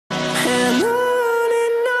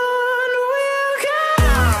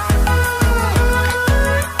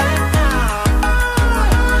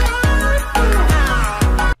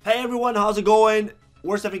everyone, how's it going?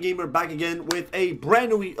 We're Stephen Gamer back again with a brand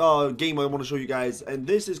new game I want to show you guys, and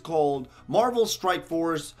this is called Marvel Strike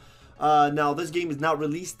Force. Now this game is not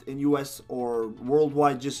released in US or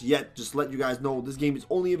worldwide just yet. Just let you guys know, this game is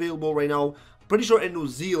only available right now, pretty sure in New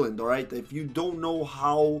Zealand. Alright, if you don't know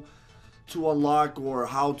how to unlock or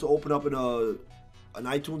how to open up an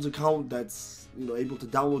iTunes account that's able to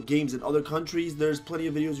download games in other countries, there's plenty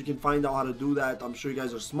of videos you can find out how to do that. I'm sure you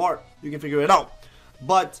guys are smart, you can figure it out.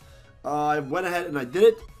 But I went ahead and I did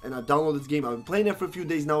it, and I downloaded this game. I've been playing it for a few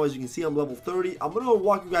days now. As you can see, I'm level 30. I'm going to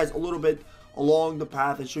walk you guys a little bit along the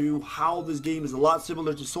path and show you how this game is a lot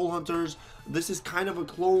similar to Soul Hunters. This is kind of a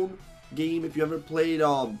clone game. If you ever played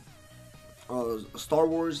Star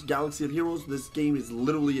Wars Galaxy of Heroes, this game is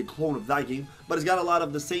literally a clone of that game, but it's got a lot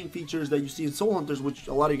of the same features that you see in Soul Hunters, which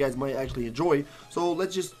a lot of you guys might actually enjoy. So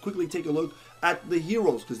let's just quickly take a look at the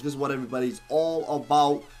heroes, because this is what everybody's all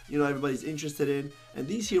about, everybody's interested in. And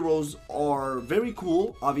these heroes are very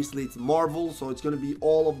cool. Obviously it's Marvel, so it's going to be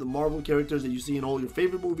all of the Marvel characters that you see in all your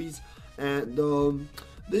favorite movies. And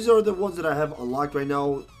these are the ones that I have unlocked right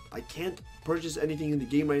now. I can't purchase anything in the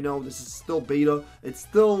game right now. This is still beta. It's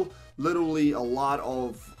still literally a lot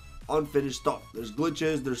of unfinished stuff. There's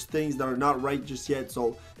glitches, there's things that are not right just yet,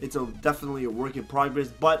 so it's definitely a work in progress.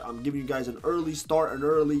 But I'm giving you guys an early start, an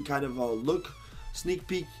early kind of a look, sneak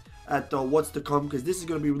peek at what's to come, because this is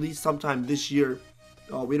going to be released sometime this year.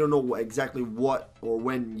 We don't know exactly what or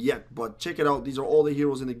when yet, but check it out. These are all the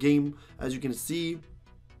heroes in the game, as you can see.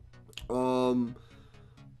 And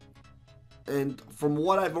from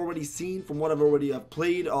what I've already seen, from what I've already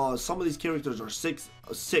played, some of these characters are sick.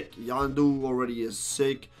 Yondu already is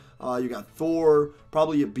sick. You got Thor,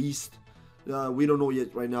 probably a beast. We don't know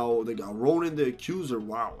yet right now. They got Ronan the Accuser.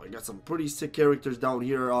 Wow, I got some pretty sick characters down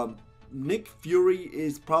here. Nick Fury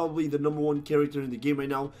is probably the #1 character in the game right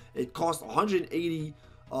now. It costs 180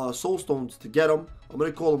 soul stones to get him. I'm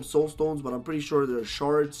gonna call them soul stones, but I'm pretty sure they're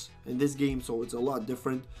shards in this game, so it's a lot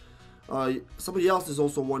different. Somebody else is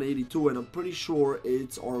also 182, and I'm pretty sure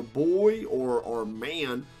it's our boy or our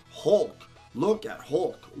man Hulk. Look at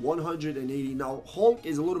Hulk, 180. Now Hulk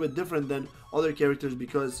is a little bit different than other characters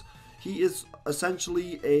because he is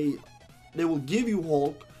essentially they will give you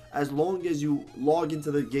Hulk as long as you log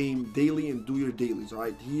into the game daily and do your dailies.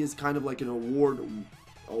 Alright, he is kind of like an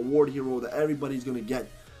award hero that everybody's gonna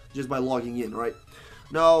get just by logging in. Alright,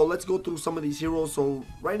 now let's go through some of these heroes. So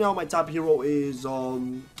right now my top hero is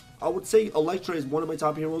I would say Elektra is one of my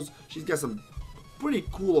top heroes. She's got some pretty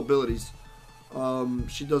cool abilities.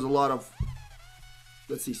 She does a lot of,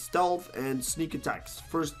 let's see, stealth and sneak attacks.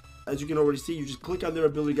 First, as you can already see, you just click on their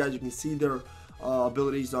ability, guys. You can see their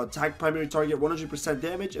abilities. Attack primary target, 100%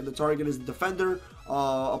 damage, and the target is defender.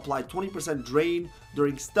 Apply 20% drain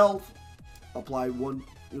during stealth. Apply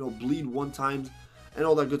bleed 1 time, and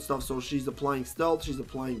all that good stuff. So she's applying stealth, she's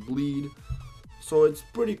applying bleed. So it's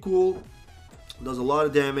pretty cool. Does a lot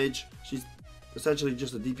of damage. She's essentially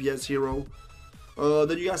just a DPS hero.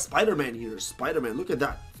 Then you got Spider-Man here. Spider-Man, look at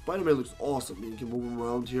that. Spider-Man looks awesome. You can move him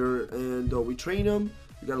around here, and we train him.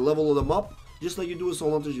 You gotta level them up, just like you do with Soul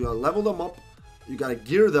Hunters. You gotta level them up. You gotta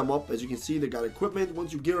gear them up. As you can see, they got equipment.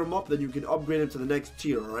 Once you gear them up, then you can upgrade them to the next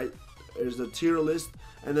tier. All right. There's a tier list,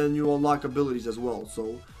 and then you unlock abilities as well.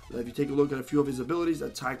 So if you take a look at a few of his abilities,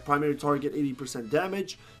 attack primary target, 80%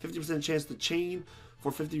 damage, 50% chance to chain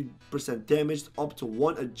for 50% damage up to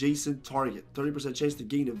 1 adjacent target, 30% chance to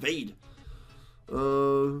gain evade.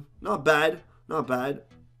 Not bad, not bad.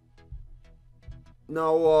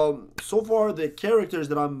 Now, so far the characters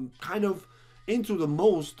that I'm kind of into the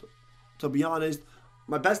most, to be honest,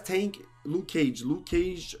 my best tank, Luke Cage. Luke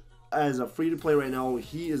Cage, as a free-to-play right now,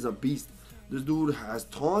 he is a beast. This dude has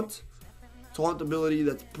taunt ability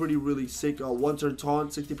that's really sick. 1-turn taunt,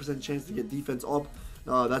 60% chance to get defense up.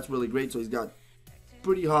 That's really great. So he's got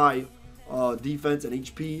pretty high defense and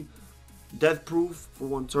HP, death proof for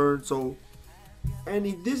 1 turn. So, and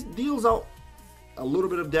he deals out a little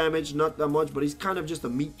bit of damage, not that much, but he's kind of just a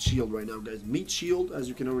meat shield right now, guys. Meat shield, as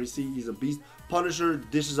you can already see, he's a beast. Punisher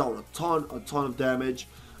dishes out a ton of damage.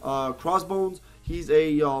 Crossbones, he's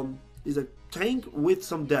a tank with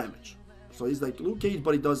some damage. So he's like Luke Cage,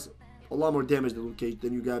 but he does a lot more damage than Luke Cage.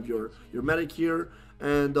 Then you have your medic here,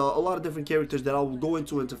 and a lot of different characters that I will go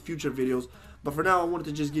into future videos. But for now, I wanted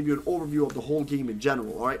to just give you an overview of the whole game in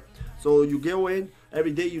general. All right. So you go in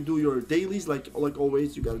every day, you do your dailies, like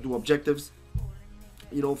always. You got to do objectives.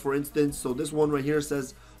 For instance, so this one right here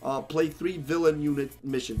says play 3 villain unit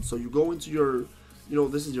missions. So you go into your,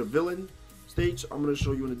 this is your villain stage. I'm going to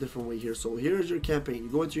show you in a different way here. So here's your campaign. You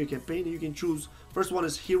go into your campaign and you can choose. First one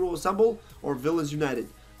is Hero Assemble or Villains United.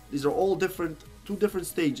 These are all 2 different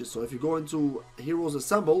stages. So if you go into Heroes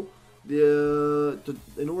Assemble,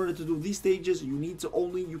 in order to do these stages,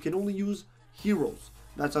 you can only use heroes.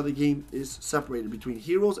 That's how the game is separated between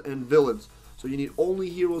heroes and villains. So you need only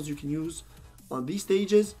heroes you can use on these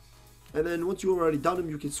stages. And then once you've already done them,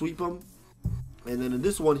 you can sweep them. And then in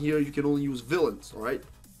this one here, you can only use villains, alright?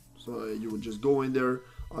 So you would just go in there.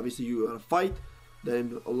 Obviously, you gotta fight.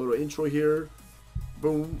 Then a little intro here.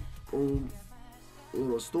 Boom, boom. A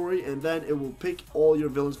little story. And then it will pick all your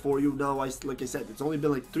villains for you. Now, like I said, it's only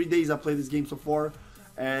been like 3 days I've played this game so far.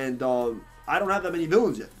 And I don't have that many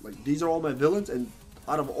villains yet. Like, these are all my villains. And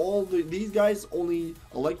out of all these guys, only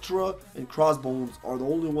Electra and Crossbones are the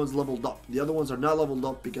only ones leveled up. The other ones are not leveled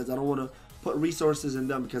up because I don't want to put resources in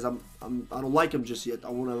them because I don't like them just yet. I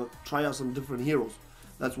want to try out some different heroes.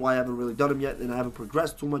 That's why I haven't really done them yet, and I haven't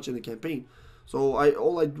progressed too much in the campaign. So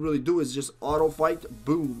all I really do is just auto fight,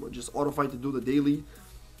 boom, just auto fight to do the daily.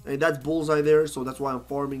 And that's Bullseye there, so that's why I'm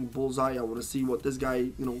farming Bullseye. I want to see what this guy,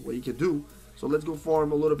 what he can do. So let's go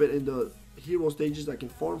farm a little bit in the hero stages. I can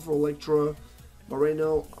farm for Electra. But right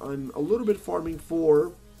now, I'm a little bit farming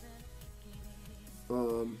for,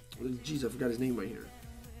 geez, I forgot his name right here.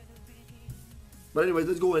 But anyways,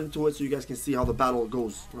 let's go into it so you guys can see how the battle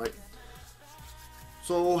goes, right?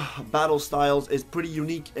 So, battle styles is pretty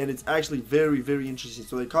unique, and it's actually very, very interesting.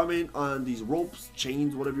 So they come in on these ropes,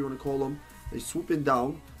 chains, whatever you want to call them. They swoop in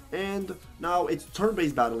down, and now it's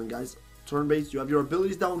turn-based battling, guys. Turn-based, you have your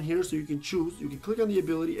abilities down here, so you can choose. You can click on the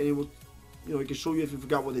ability, and it will, it can show you if you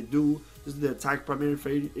forgot what they do. This is the attack primary for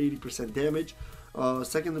 80% damage.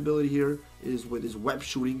 Second ability here is with his web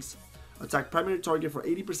shootings. Attack primary target for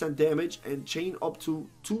 80% damage and chain up to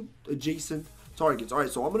 2 adjacent targets.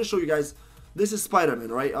 Alright, so I'm going to show you guys. This is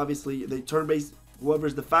Spider-Man, right? Obviously, the turn-based,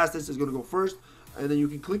 whoever's the fastest is going to go first. And then you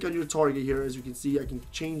can click on your target here. As you can see, I can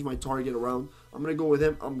change my target around. I'm going to go with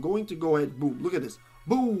him. I'm going to go ahead. Boom. Look at this.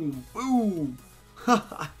 Boom. Boom.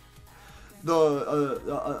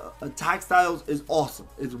 The attack styles is awesome.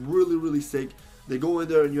 It's really, really sick. They go in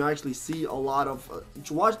there and you actually see a lot of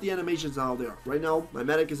watch the animations how they are. Right now my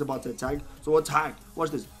medic is about to attack, so attack. Watch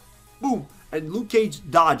this. Boom. And Luke Cage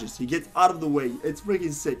dodges. He gets out of the way. It's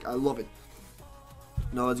freaking sick. I love it.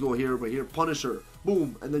 Now let's go here. Right here, Punisher.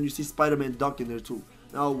 Boom. And then you see Spider-Man duck in there too.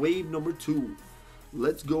 Now wave number 2.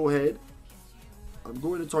 Let's go ahead. I'm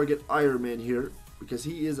going to target Iron Man here because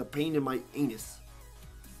he is a pain in my anus.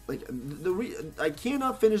 Like, I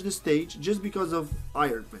cannot finish this stage just because of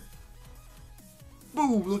Iron Man.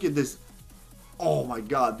 Boom, look at this. Oh my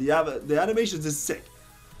god, the animations is sick.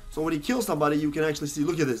 So when he kills somebody, you can actually see,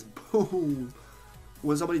 look at this. Boom.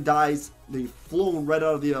 When somebody dies, they've flown right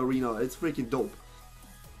out of the arena. It's freaking dope.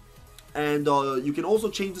 And you can also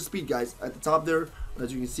change the speed, guys. At the top there,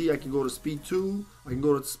 as you can see, I can go to speed 2. I can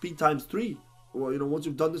go to speed times 3. Well, once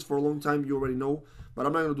you've done this for a long time, you already know. But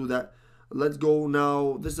I'm not going to do that. Let's go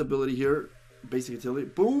now, this ability here, basic utility,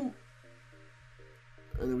 boom.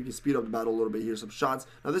 And then we can speed up the battle a little bit here, some shots.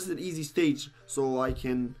 Now this is an easy stage, so I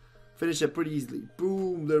can finish it pretty easily.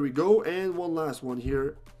 Boom, there we go. And one last one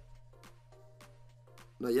here.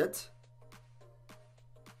 Not yet.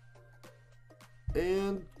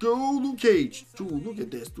 And go Luke Cage. Dude, look at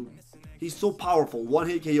this, dude. He's so powerful. One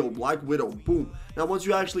hit KO, Black Widow, boom. Now once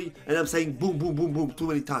you actually, and I'm saying boom, boom, boom, boom too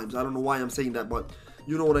many times. I don't know why I'm saying that, but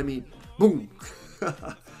you know what I mean. Boom.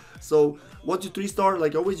 So 1 2 3 star,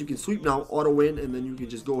 like always, you can sweep now, auto win, and then you can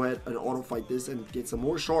just go ahead and auto fight this and get some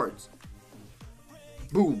more shards.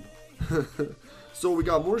 Boom. So we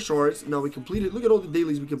got more shards. Now we completed, look at all the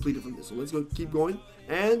dailies we completed from this. So let's go keep going,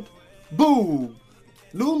 and boom,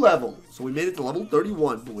 new level. So we made it to level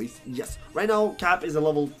 31, boys. Yes, right now Cap is a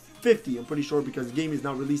level 50, I'm pretty sure, because the game is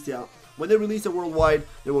now released out. When they release it worldwide,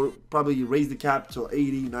 they will probably raise the cap to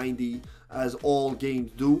 80, 90, as all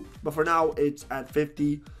games do. But for now, it's at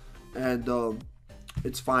 50, and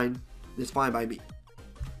it's fine. It's fine by me.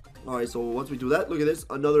 Alright, so once we do that, look at this.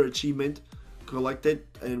 Another achievement collected,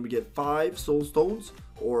 and we get 5 soul stones,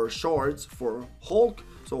 or shards, for Hulk.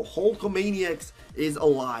 So Hulkamaniacs is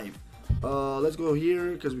alive. Let's go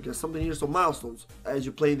here, because we got something here. So milestones. As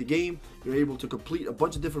you play in the game, you're able to complete a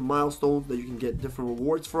bunch of different milestones that you can get different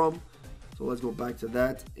rewards from. So let's go back to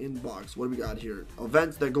that inbox. What do we got here?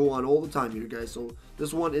 Events that go on all the time here, guys. So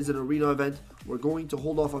this one is an arena event. We're going to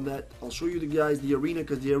hold off on that. I'll show you guys the arena,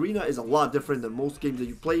 because the arena is a lot different than most games that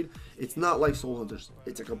you've played. It's not like Soul Hunters.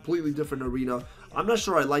 It's a completely different arena. I'm not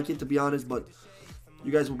sure I like it, to be honest, but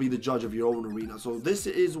you guys will be the judge of your own arena. So this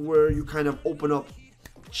is where you kind of open up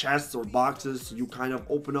chests or boxes. You kind of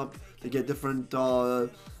open up to get different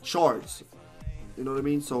shards. You know what I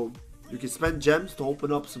mean? So you can spend gems to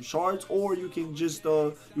open up some shards, or you can just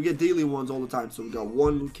you get daily ones all the time. So we got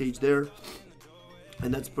one Luke Cage there,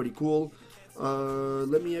 and that's pretty cool.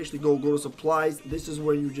 Let me actually go to supplies. This is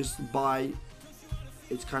where you just buy.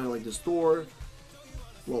 It's kind of like the store.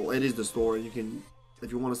 Well, it is the store. You can,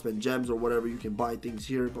 if you want to spend gems or whatever, you can buy things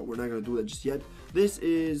here, but we're not going to do that just yet. This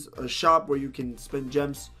is a shop where you can spend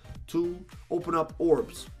gems to open up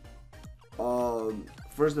orbs.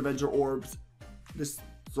 First Avenger orbs.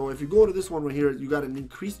 So if you go to this one right here, you got an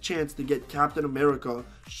increased chance to get Captain America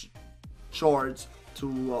shards to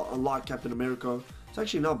unlock Captain America. It's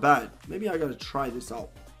actually not bad. Maybe I gotta try this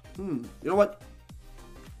out. You know what?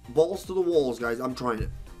 Balls to the walls, guys. I'm trying it.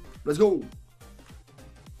 Let's go.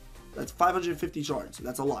 That's 550 shards.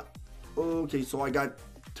 That's a lot. Okay, so I got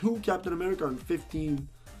 2 Captain America and 15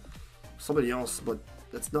 somebody else, but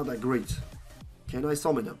that's not that great. Can I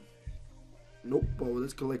summon them? Nope. Oh,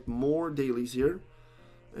 let's collect more dailies here.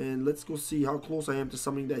 And let's go see how close I am to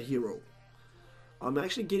summoning that hero. I'm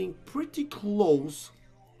actually getting pretty close.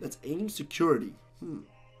 That's aim security.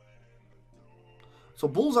 So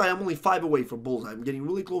Bullseye, I'm only 5 away from Bullseye. I'm getting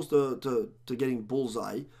really close to getting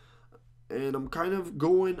Bullseye. And I'm kind of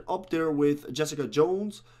going up there with Jessica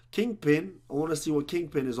Jones. Kingpin. I want to see what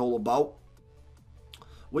Kingpin is all about.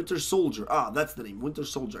 Winter Soldier. Ah, that's the name. Winter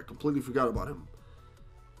Soldier. I completely forgot about him.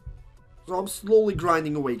 So I'm slowly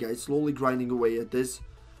grinding away, guys. Slowly grinding away at this.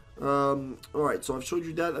 Alright, so I've showed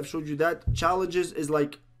you that. I've showed you that. Challenges is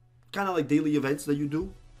like, kind of like daily events that you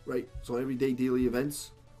do. Right? So everyday daily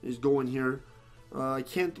events is going here. I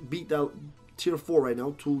can't beat that tier 4 right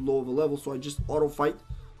now. Too low of a level. So I just auto fight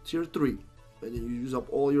tier 3. And then you use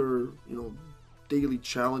up all your, daily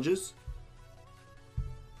challenges.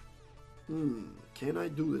 Can I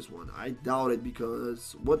do this one? I doubt it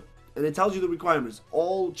because what... And it tells you the requirements.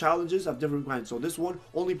 All challenges have different requirements. So this one,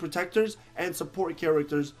 only protectors and support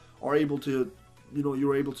characters are able to,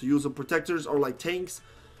 you're able to use them. Protectors are like tanks,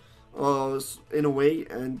 in a way,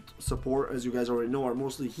 and support, as you guys already know, are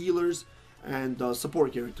mostly healers and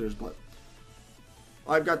support characters. But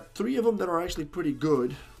I've got 3 of them that are actually pretty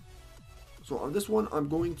good. So on this one, I'm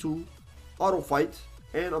going to auto fight,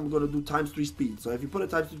 and I'm going to do ×3 speed. So if you put a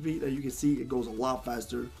 ×3 speed, and you can see it goes a lot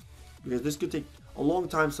faster, because this could take a long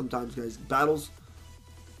time sometimes, guys. Battles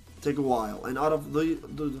take a while. And out of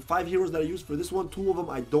the 5 heroes that I use for this one, 2 of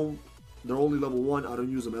them they're only level 1. I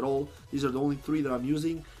don't use them at all. These are the only 3 that I'm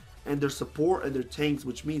using. And they're support and they're tanks,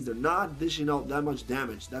 which means they're not dishing out that much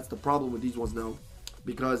damage. That's the problem with these ones now,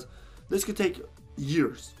 because this could take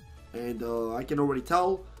years. And I can already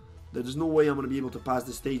tell that there's no way I'm going to be able to pass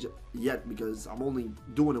this stage yet, because I'm only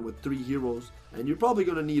doing it with 3 heroes. And you're probably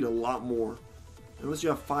going to need a lot more. Unless you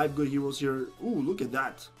have 5 good heroes here. Ooh, look at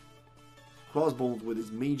that. Crossbones with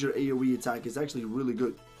his major AoE attack is actually really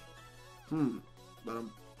good. But I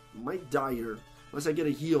might die here. Unless I get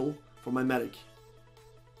a heal from my medic.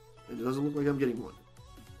 And it doesn't look like I'm getting one.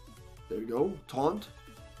 There we go. Taunt.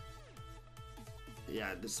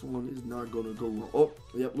 Yeah, this one is not going to go well. Oh,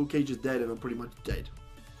 yep, Luke Cage is dead and I'm pretty much dead.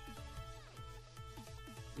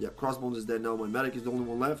 Yep, Crossbones is dead now. My medic is the only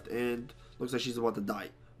one left and looks like she's about to die.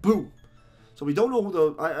 Boom! So we don't know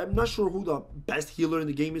who I'm not sure who the best healer in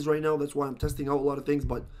the game is right now. That's why I'm testing out a lot of things,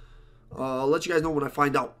 but I'll let you guys know when I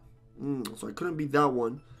find out. So I couldn't beat that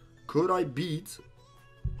one. Could I beat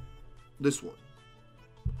this one?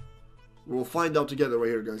 We'll find out together right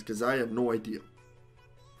here, guys, because I have no idea.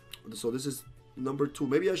 So this is number 2.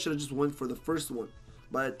 Maybe I should have just went for the first one,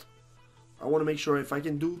 but I want to make sure if I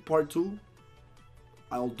can do part 2,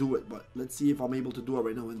 I'll do it. But let's see if I'm able to do it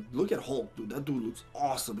right now. And look at Hulk, dude. That dude looks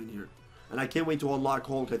awesome in here. And I can't wait to unlock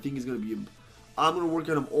Hulk. I think he's going to be... I'm going to work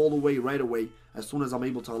on him all the way, right away, as soon as I'm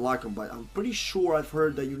able to unlock him. But I'm pretty sure I've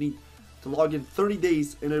heard that you need to log in 30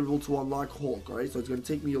 days in order to unlock Hulk, alright? So it's going to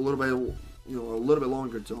take me a little bit, a little bit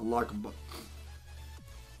longer to unlock him, but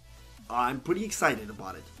I'm pretty excited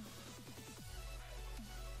about it.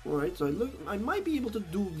 Alright, so I might be able to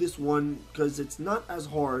do this one because it's not as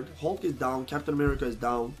hard. Hulk is down, Captain America is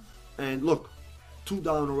down, and look, 2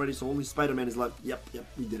 down already, so only Spider-Man is left. Yep,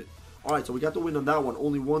 we did it. Alright, so we got the win on that one.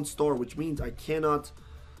 Only 1 star, which means I cannot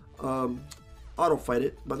auto fight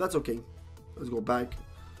it, but that's okay. Let's go back.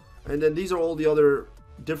 And then these are all the other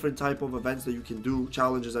different type of events that you can do.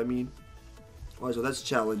 Challenges, I mean. Alright, so that's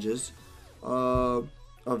challenges.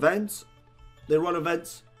 Events. They run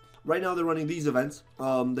events. Right now they're running these events.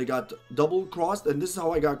 They got double crossed, and this is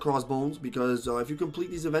how I got Crossbones, because if you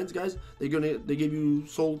complete these events, guys, they give you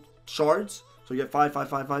soul shards. So you get 5, 5,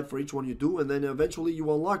 5, 5 for each one you do, and then eventually you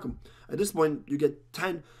unlock them. At this point, you get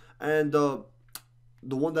 10, and the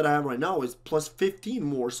one that I have right now is plus 15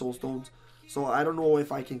 more soul stones. So I don't know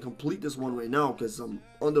if I can complete this one right now because I'm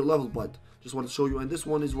under level, but just want to show you. And this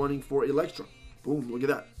one is running for Electra. Boom, look at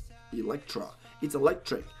that. Electra. It's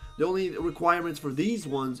electric. The only requirements for these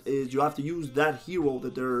ones is you have to use that hero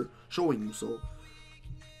that they're showing you. So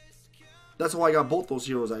that's how I got both those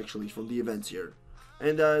heroes actually from the events here.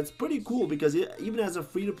 And it's pretty cool because even as a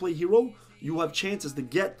free-to-play hero, you have chances to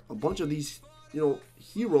get a bunch of these, you know,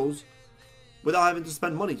 heroes without having to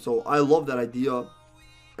spend money. So I love that idea,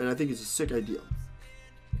 and I think it's a sick idea.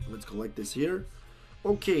 Let's collect this here.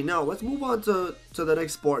 Okay, now let's move on to the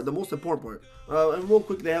next part, the most important part. And real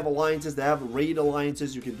quick, they have alliances, they have raid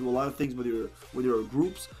alliances. You can do a lot of things with your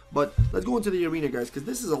groups. But let's go into the arena, guys, because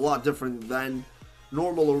this is a lot different than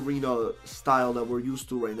normal arena style that we're used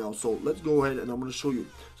to right now. So let's go ahead and I'm going to show you.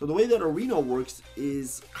 So the way that arena works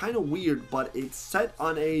is kind of weird, but it's set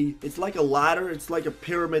on it's like a ladder, it's like a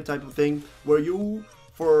pyramid type of thing where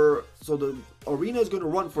so the arena is going to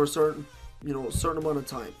run for a certain amount of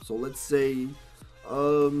time. So let's say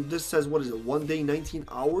this says, what is it, 1 day 19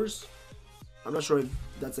 hours. I'm not sure if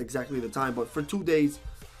that's exactly the time, but for 2 days.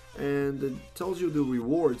 And it tells you the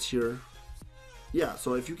rewards here. Yeah,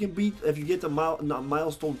 so if you get to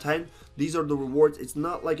milestone 10, these are the rewards. It's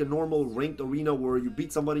not like a normal ranked arena where you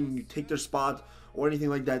beat somebody and you take their spot or anything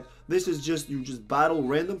like that. This is just, you just battle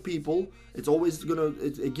random people. It's always gonna,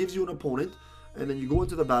 it gives you an opponent, and then you go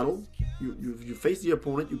into the battle, you face the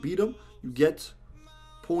opponent, you beat them, you get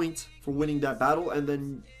points for winning that battle, and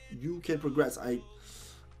then you can progress. For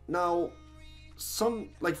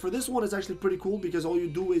this one, it's actually pretty cool because all you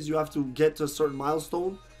do is you have to get to a certain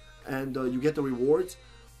milestone and you get the rewards.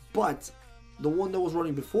 But the one that was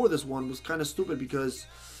running before this one was kind of stupid because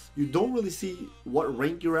you don't really see what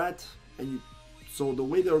rank you're at, and so the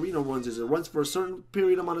way the arena runs is it runs for a certain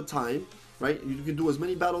period amount of time, right? You can do as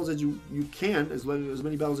many battles as you can, as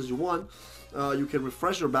many battles as you want. You can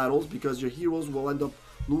refresh your battles because your heroes will end up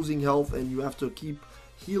losing health and you have to keep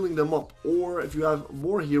healing them up. Or if you have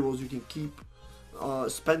more heroes, you can keep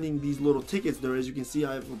spending these little tickets there. As you can see,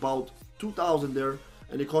 I have about 2,000 there,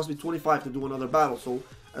 and it cost me 25 to do another battle. So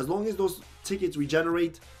as long as those tickets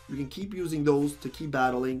regenerate, you can keep using those to keep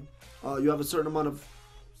battling. You have a certain amount of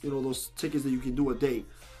those tickets that you can do a day.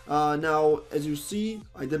 Now, as you see,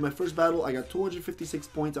 I did my first battle. I got 256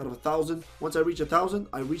 points out of 1,000. Once I reach 1,000,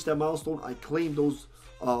 I reach that milestone. I claim those,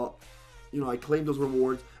 I claim those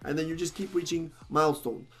rewards, and then you just keep reaching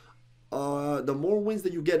milestones. The more wins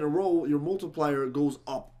that you get in a row, your multiplier goes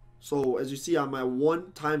up. So as you see, I'm at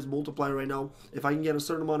 1 times multiplier right now. If I can get a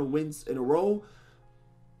certain amount of wins in a row,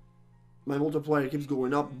 my multiplier keeps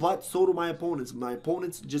going up. But so do my opponents. My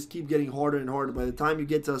opponents just keep getting harder and harder. By the time you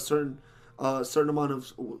get to a certain amount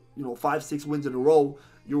of 5-6 wins in a row,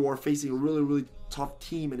 you are facing a really, really tough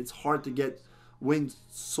team, and it's hard to get wins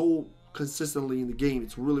so consistently in the game.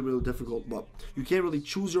 It's really, really difficult. But you can't really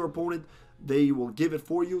choose your opponent. They will give it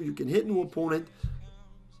for you. You can hit new opponent.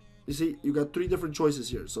 You see, you got 3 different choices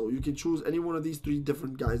here. So you can choose any one of these 3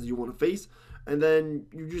 different guys that you want to face, and then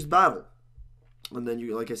you just battle. And then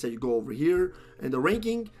you, like I said, you go over here, and the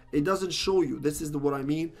ranking, it doesn't show you. This is what I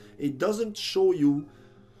mean. It doesn't show you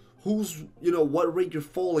who's, what rank you're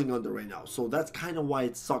falling under right now. So that's kind of why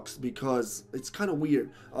it sucks, because it's kind of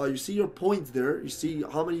weird. You see your points there. You see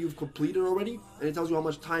how many you've completed already, and it tells you how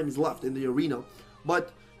much time is left in the arena.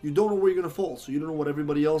 But you don't know where you're going to fall, so you don't know what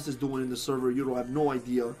everybody else is doing in the server. You don't have no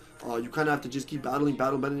idea. You kind of have to just keep battling,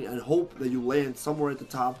 and hope that you land somewhere at the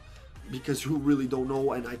top, because you really don't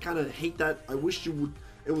know. And I kind of hate that. I wish it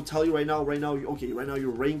would tell you right now, okay, right now you're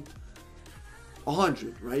ranked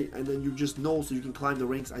 100, right? And then you just know, so you can climb the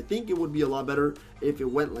ranks. I think it would be a lot better if it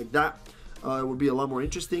went like that. It would be a lot more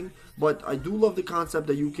interesting. But I do love the concept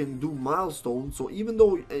that you can do milestones. So even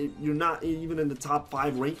though you're not even in the top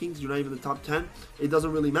 5 rankings, you're not even in the top 10, it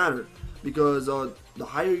doesn't really matter, because the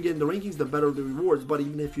higher you get in the rankings, the better the rewards. But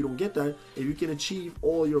even if you don't get that, if you can achieve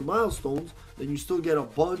all your milestones, then you still get a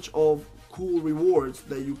bunch of cool rewards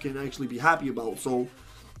that you can actually be happy about. So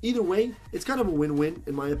either way, it's kind of a win-win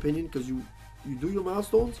in my opinion, because you do your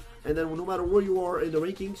milestones, and then no matter where you are in the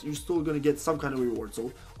rankings, you're still going to get some kind of reward.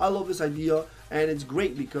 So I love this idea, and it's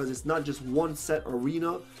great because it's not just one set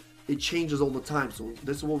arena. It changes all the time. So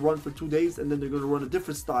this will run for 2 days, and then they're going to run a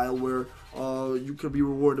different style where you could be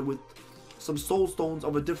rewarded with some soul stones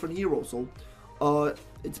of a different hero. So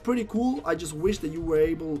it's pretty cool. I just wish that you were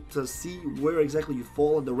able to see where exactly you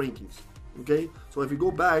fall in the rankings. Okay, so if you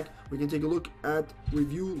go back, we can take a look at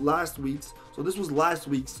review last week's. So this was last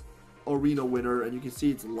week's arena winner, and you can see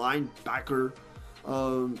it's linebacker,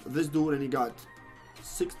 this dude, and he got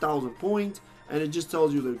 6,000 points, and it just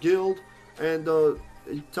tells you their guild, and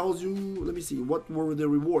it tells you, let me see, what were the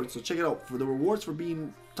rewards. So check it out. For the rewards for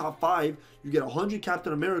being top 5, you get 100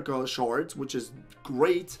 Captain America shards, which is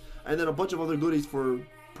great, and then a bunch of other goodies for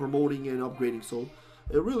promoting and upgrading. So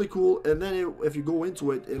Really cool. And then if you go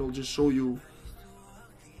into it, it'll just show you,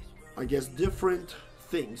 I guess, different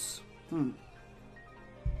things.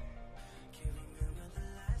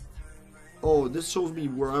 Oh, this shows me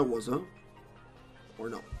where I was, huh? Or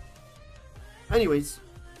no? Anyways,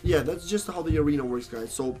 yeah, that's just how the arena works,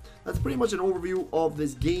 guys. So that's pretty much an overview of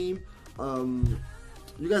this game.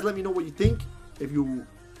 You guys let me know what you think. If you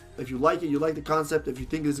like it, you like the concept, if you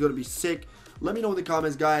think this is going to be sick, let me know in the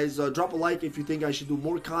comments, guys. Drop a like if you think I should do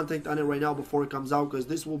more content on it right now before it comes out, because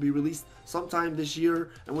this will be released sometime this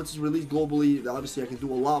year, and once it's released globally, obviously I can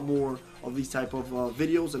do a lot more of these type of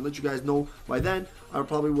videos and let you guys know. By then I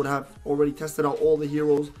probably would have already tested out all the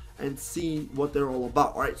heroes and see what they're all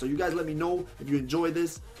about. Alright, so you guys let me know if you enjoy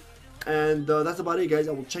this, and that's about it, guys.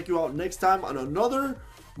 I will check you out next time on another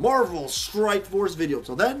Marvel Strike Force video.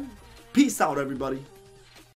 Till then, peace out, everybody.